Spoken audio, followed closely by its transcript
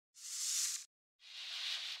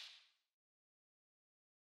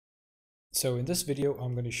So in this video,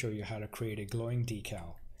 I'm going to show you how to create a glowing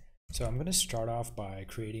decal. So I'm going to start off by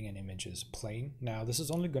creating an image as plain. Now this is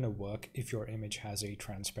only going to work if your image has a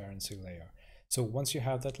transparency layer. So once you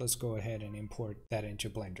have that, let's go ahead and import that into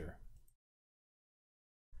Blender.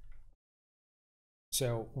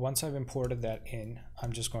 So once I've imported that in,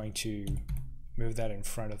 I'm just going to move that in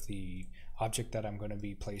front of the object that I'm going to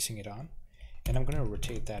be placing it on. And I'm going to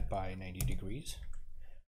rotate that by 90 degrees.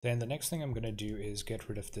 Then the next thing I'm going to do is get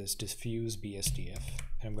rid of this diffuse BSDF,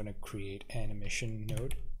 and I'm going to create an emission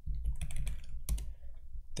node.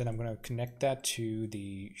 Then I'm going to connect that to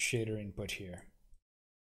the shader input here.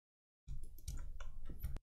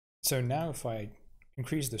 So now if I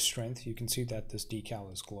increase the strength, you can see that this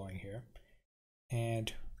decal is glowing here.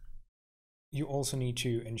 And you also need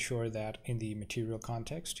to ensure that in the material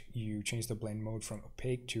context, you change the blend mode from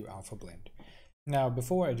opaque to alpha blend. Now,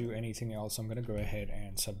 before I do anything else, I'm going to go ahead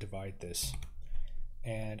and subdivide this,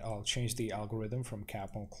 and I'll change the algorithm from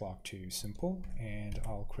cap on clock to simple, and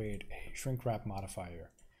I'll create a shrink wrap modifier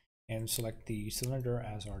and select the cylinder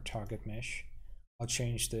as our target mesh. I'll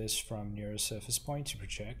change this from nearest surface point to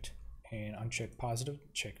project, and uncheck positive,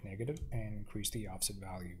 check negative, and increase the offset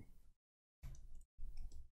value.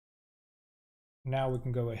 Now we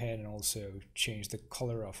can go ahead and also change the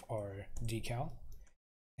color of our decal.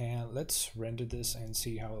 And let's render this and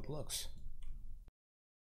see how it looks.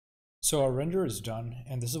 So our render is done,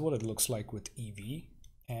 and this is what it looks like with EV,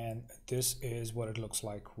 and this is what it looks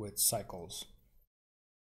like with Cycles.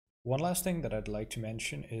 One last thing that I'd like to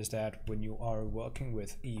mention is that when you are working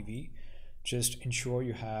with EV, just ensure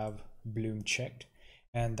you have bloom checked,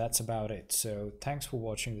 and that's about it. So thanks for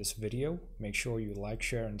watching this video. Make sure you like,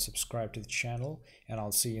 share, and subscribe to the channel, and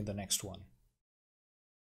I'll see you in the next one.